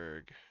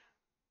Kieferberg.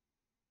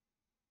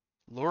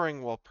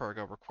 Luring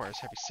Walpurga requires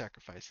heavy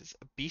sacrifices.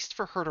 A beast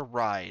for her to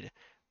ride.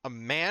 A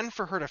man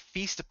for her to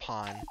feast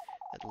upon.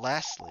 And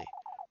lastly,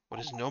 what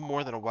is no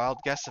more than a wild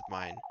guess of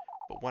mine,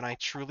 but one I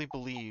truly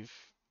believe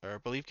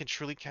can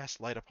truly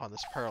cast light upon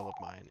this peril of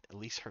mine,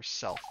 Elise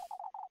herself.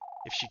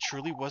 If she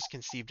truly was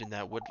conceived in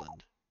that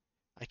woodland,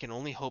 I can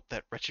only hope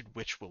that wretched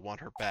witch will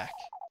want her back.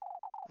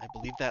 I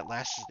believe that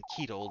last is the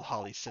key to old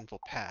Holly's sinful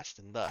past,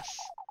 and thus,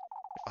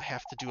 if I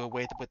have to do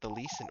away with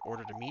Elise in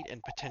order to meet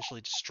and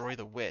potentially destroy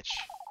the witch,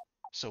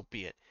 so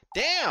be it.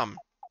 Damn!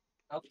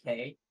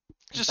 Okay.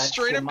 Just That's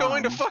straight your up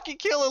going to mom. fucking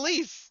kill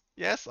Elise!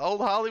 Yes, old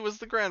Holly was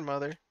the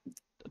grandmother.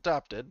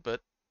 Adopted,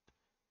 but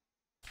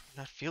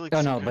not feeling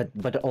Oh so no, good.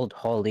 but old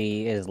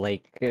Holly is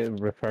like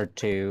referred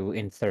to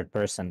in third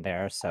person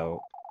there,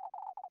 so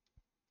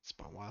It's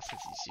been a while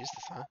since he's used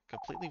this, huh?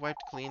 Completely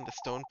wiped clean, the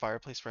stone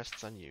fireplace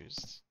rests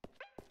unused.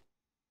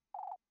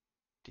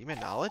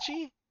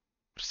 Demonology?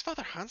 What has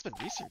Father Hans been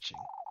researching?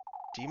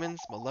 Demons,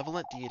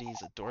 malevolent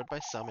deities adored by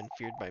some and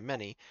feared by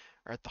many,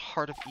 are at the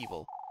heart of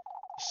evil.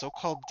 The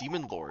so-called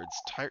demon lords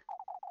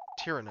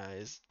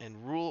tyrannize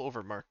and rule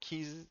over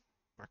marquises,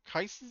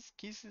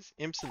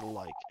 imps, and the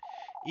like.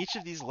 Each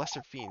of these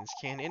lesser fiends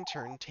can, in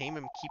turn, tame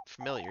and keep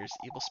familiars,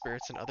 evil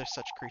spirits, and other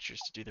such creatures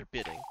to do their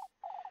bidding.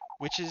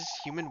 Witches,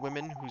 human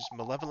women whose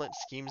malevolent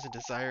schemes and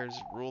desires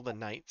rule the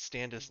night,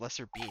 stand as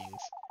lesser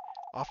beings,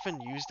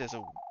 often used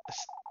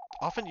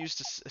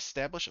to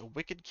establish a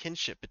wicked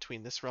kinship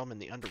between this realm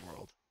and the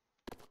underworld.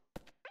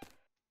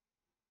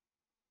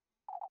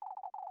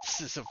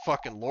 This is a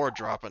fucking lore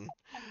dropping.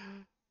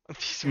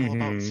 These are all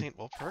about Saint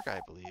Walpurga,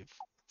 I believe. Let's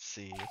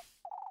see.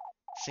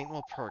 Saint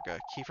Walpurga,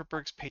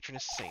 Kieferberg's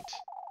patroness saint.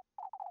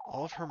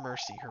 All of her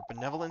mercy, her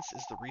benevolence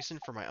is the reason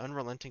for my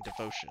unrelenting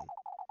devotion.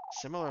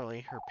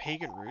 Similarly, her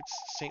pagan roots,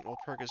 Saint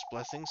Walpurga's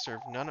blessings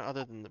serve none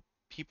other than the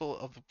people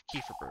of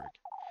Kieferberg.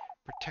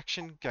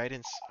 Protection,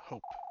 guidance,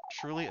 hope.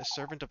 Truly a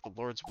servant of the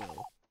Lord's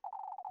will.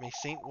 May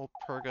Saint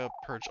Walpurga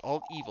purge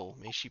all evil.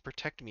 May she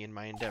protect me in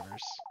my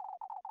endeavors.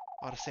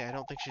 I ought to say, I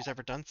don't think she's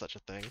ever done such a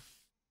thing.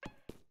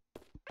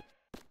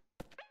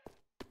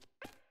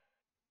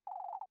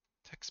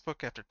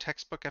 Textbook after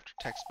textbook after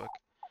textbook.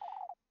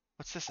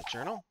 What's this, a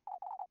journal?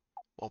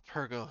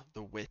 Walpurga,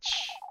 the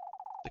witch.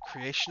 The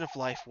creation of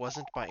life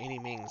wasn't by any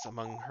means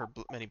among her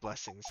many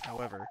blessings.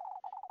 However,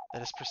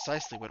 That is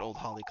precisely what old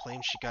Holly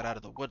claims she got out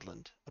of the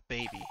woodland, a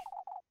baby.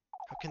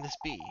 How can this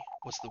be?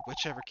 Was the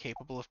witch ever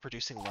capable of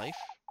producing life?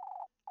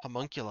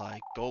 Homunculi,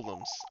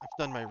 golems. I've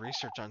done my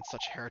research on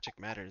such heretic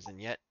matters,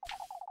 and yet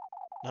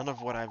none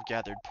of what I've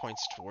gathered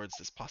points towards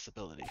this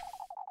possibility.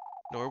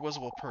 Nor was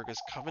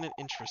Walpurga's covenant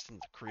interest in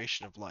the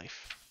creation of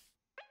life.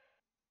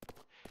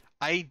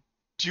 I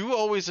do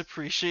always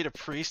appreciate a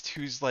priest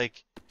who's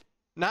like,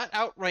 not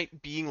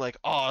outright being like,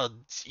 oh,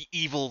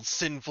 evil,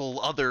 sinful,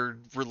 other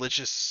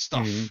religious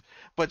stuff,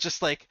 but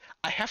just like,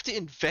 I have to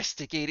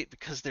investigate it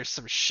because there's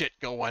some shit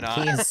going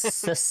on. He's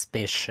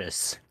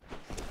suspicious.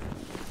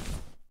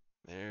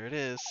 There it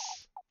is.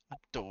 A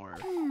door.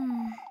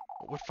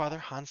 What would Father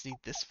Hans need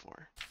this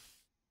for?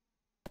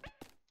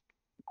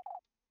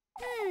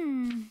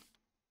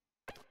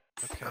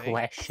 Okay.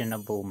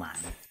 Questionable man.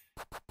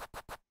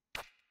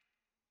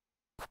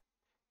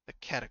 The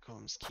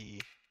catacombs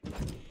key.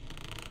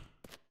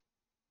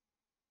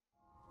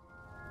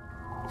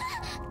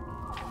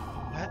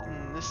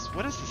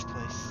 What is this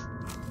place?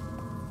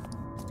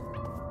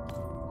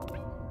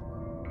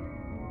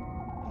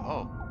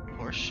 Oh,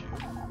 horseshoe.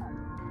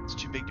 It's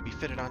too big to be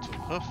fitted onto a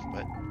hoof,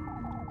 but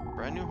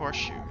brand new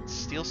horseshoe. Its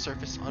steel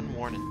surface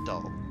unworn and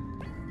dull.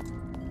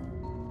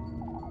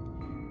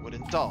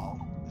 Wooden doll.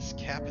 This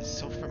cap is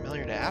so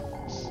familiar to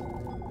apples.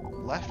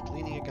 Left,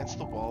 leaning against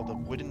the wall, the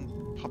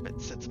wooden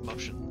puppet sits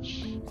motionless.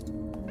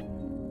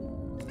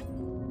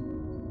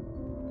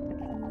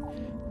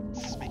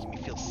 This is making me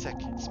feel sick.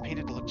 It's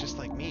painted to look just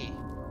like me.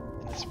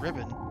 And this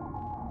ribbon,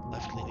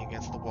 left leaning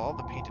against the wall,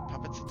 the painted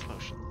puppet sits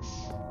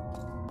motionless.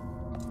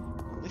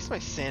 At least my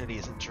sanity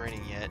isn't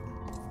draining yet.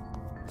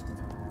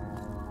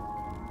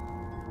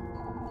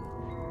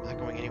 I'm not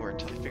going anywhere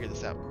until I figure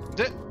this out.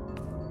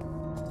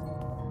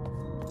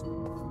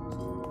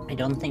 I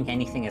don't think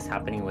anything is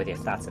happening with your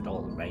stats at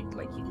all, right?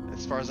 Like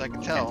as far as I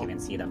can you tell. can't even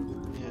see them.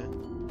 Yeah.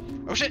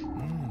 Oh shit!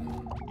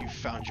 You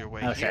found your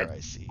way here, shit. I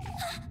see.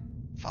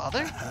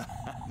 Father?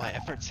 My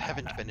efforts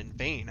haven't been in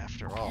vain,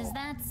 after all. Is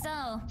that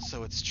so?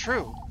 So it's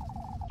true.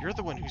 You're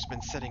the one who's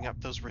been setting up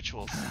those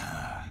rituals.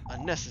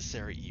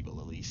 Unnecessary evil,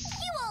 Elise.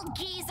 You old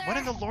geezer! What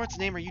in the Lord's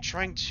name are you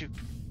trying to...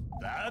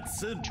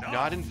 That's enough. Do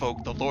not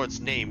invoke the Lord's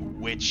name,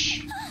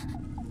 witch.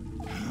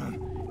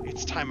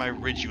 It's time I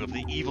rid you of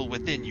the evil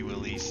within you,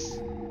 Elise.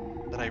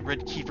 That I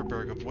rid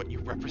Kieferberg of what you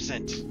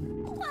represent.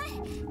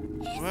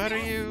 What are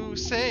you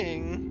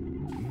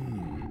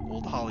saying?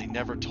 Old Holly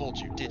never told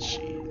you, did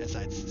she? As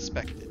I'd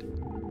suspected.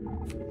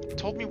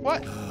 Told me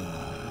what?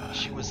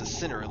 She was a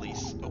sinner,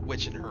 Elise, a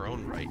witch in her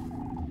own right.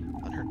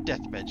 On her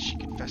deathbed, she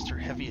confessed her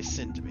heaviest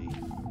sin to me.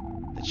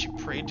 That she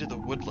prayed to the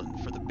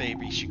woodland for the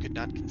baby she could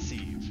not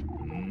conceive.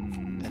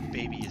 That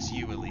baby is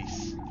you,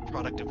 Elise, the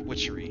product of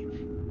witchery,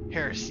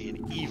 heresy,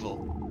 and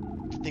evil.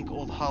 To think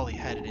old Holly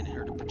had it in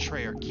her to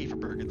betray our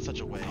Kieferberg in such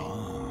a way.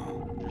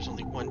 There's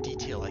only one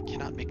detail I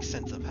cannot make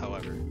sense of,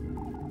 however.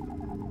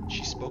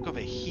 She spoke of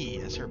a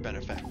he as her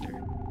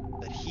benefactor,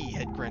 that he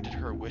had granted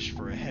her a wish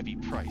for a heavy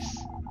price.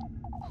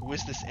 Who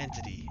is this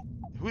entity?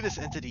 Who this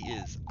entity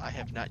is, I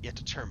have not yet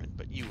determined,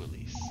 but you,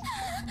 Elise.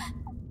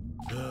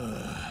 You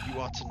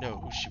ought to know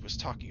who she was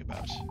talking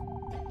about.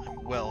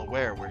 I'm well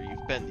aware where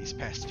you've been these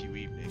past few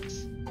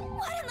evenings.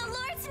 What in the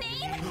Lord's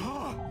name?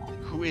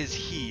 Who is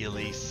he,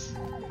 Elise?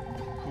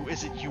 Who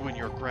is it you and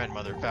your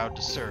grandmother vowed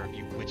to serve,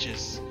 you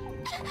witches?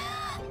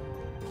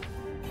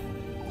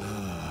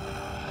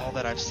 All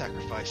that I've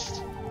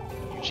sacrificed.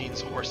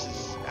 Eugene's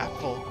horses,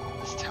 Apfel,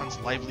 this town's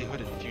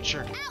livelihood and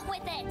future. Out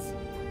with it!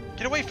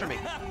 Get away from me!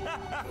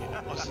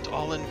 It wasn't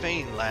all in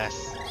vain,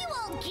 lass. You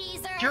old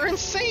geezer! You're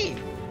insane!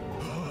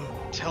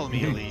 Tell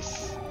me,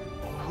 Elise.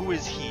 Who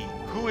is he?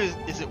 Who is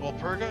it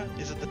Walpurga?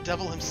 Is it the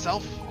devil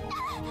himself?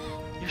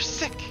 You're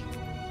sick!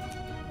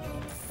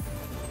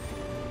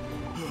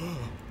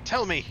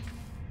 Tell me!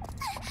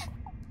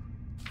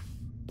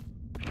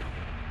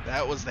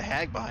 That was the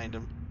hag behind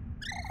him.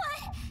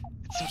 What?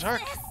 It's so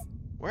dark. This?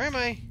 Where am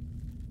I?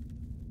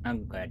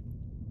 I'm good.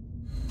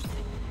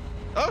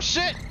 Oh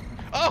shit!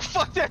 Oh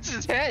fuck, that's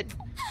his head!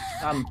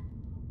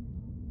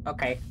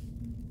 Okay.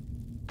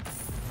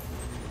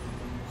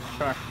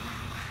 Sure.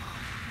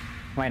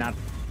 Why not?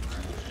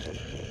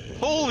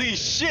 Holy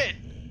shit!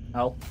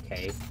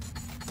 Okay.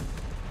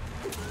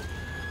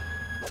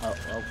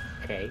 Oh,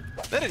 okay.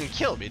 That didn't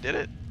kill me, did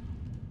it?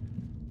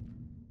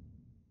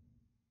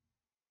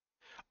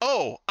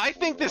 Oh, I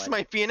think this What?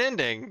 might be an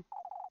ending.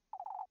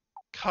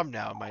 Come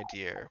now, my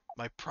dear,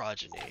 my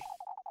progeny.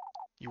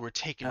 You were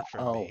taken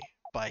from me,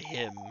 by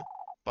him,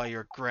 by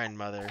your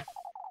grandmother.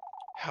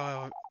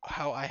 How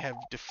I have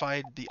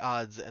defied the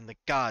odds and the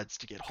gods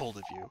to get hold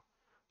of you.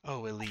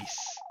 Oh, Elise,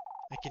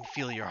 I can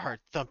feel your heart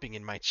thumping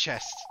in my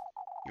chest.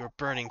 Your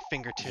burning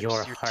fingertips,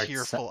 Your your heart's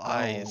tearful so-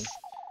 eyes.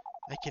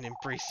 I can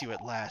embrace you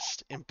at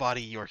last,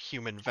 embody your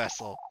human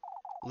vessel.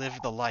 Live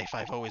the life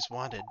I've always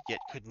wanted, yet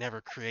could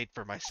never create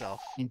for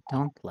myself. I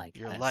don't like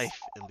Your this. life,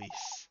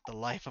 Elise. The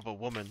life of a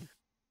woman.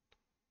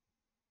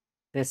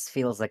 This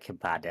feels like a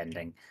bad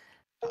ending.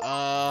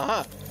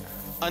 Uh-huh.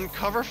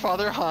 Uncover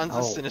Father Hans'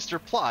 Oh. sinister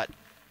plot.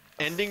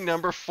 Ending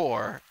number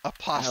 4,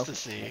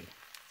 apostasy. Okay.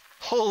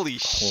 Holy Cool.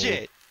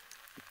 shit!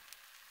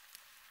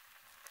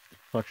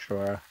 For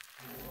sure.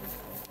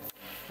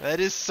 That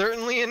is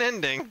certainly an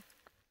ending.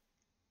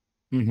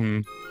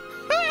 Mm-hmm.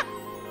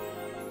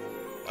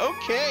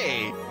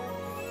 Okay.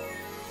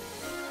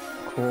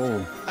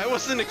 Cool. I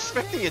wasn't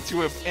expecting it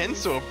to end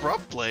so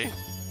abruptly.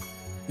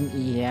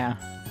 Yeah.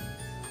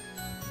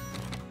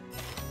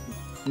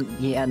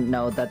 Yeah,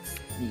 no, that's...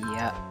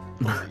 Yeah.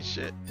 Holy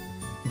shit.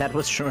 That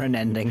was sure an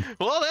ending.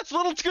 Well, that's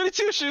Little Goody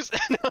Two Shoes.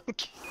 No, I'm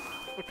kidding.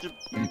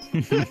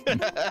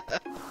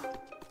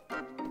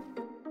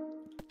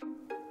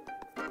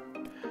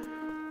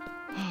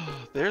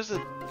 There's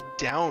a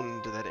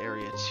down to that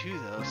area too,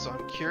 though, so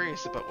I'm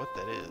curious about what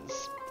that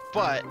is.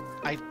 But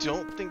I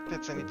don't think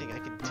that's anything I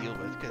can deal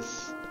with,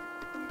 because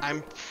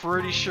I'm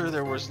pretty sure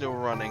there was no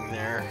running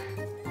there.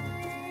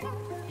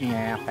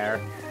 Yeah, fair.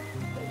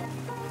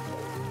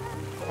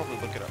 I'll probably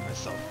look it up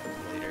myself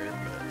later,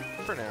 but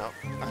for now,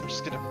 I'm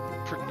just gonna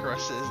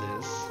progress as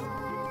is.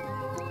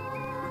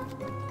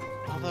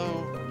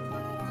 Although,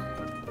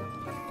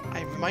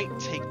 I might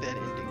take that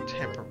ending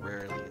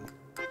temporarily and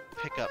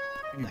pick up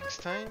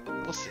next time.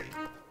 We'll see.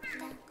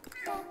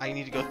 I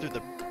need to go through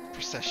the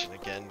procession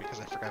again because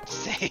I forgot to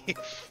save.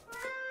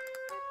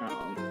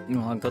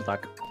 Well, good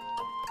luck.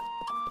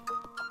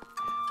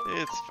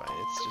 It's fine,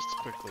 it's just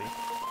quickly.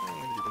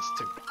 I'm gonna do this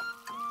too.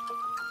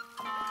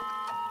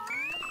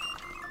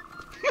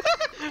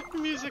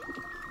 Music!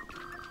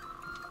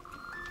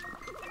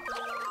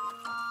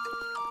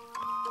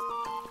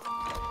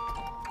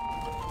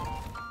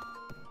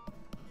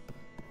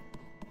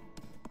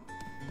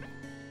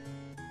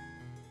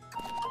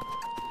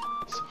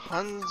 So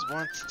Hans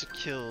wants to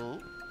kill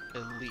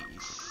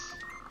Elise.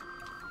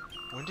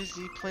 When does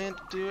he plan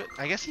to do it?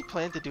 I guess he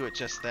planned to do it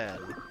just then,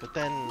 but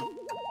then...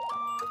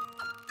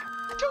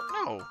 I don't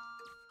know.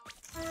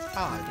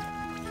 Odd.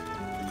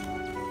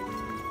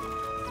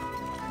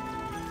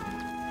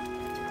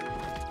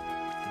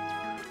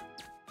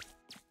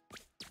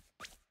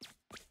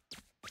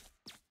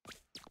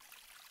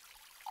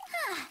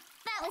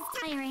 That was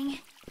tiring.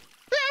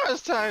 I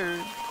was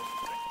tired.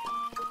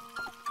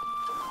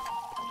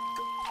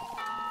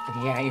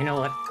 Yeah, you know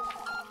what?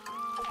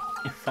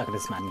 Fuck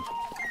this man.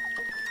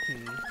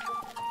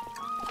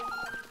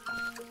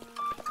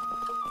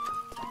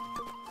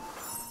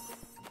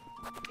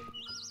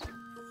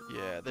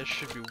 Yeah, there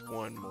should be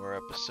one more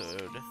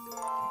episode.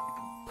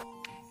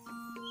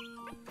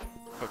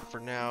 But for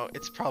now,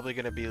 it's probably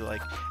gonna be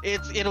like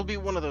it'll be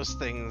one of those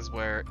things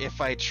where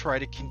if I try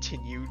to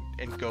continue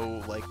and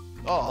go like,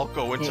 oh, I'll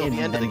go until the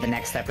end of the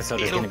next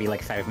episode is gonna be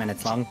like 5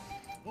 minutes long.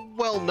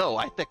 Well, no,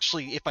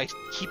 if I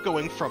keep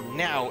going from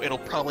now, it'll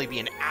probably be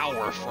an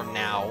hour from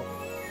now.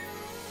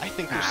 I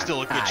think there's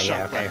still a good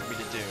chunk left for me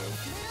to do.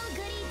 Little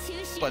Goody Two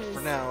Shoes. But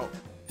for now,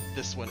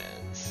 this one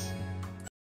ends.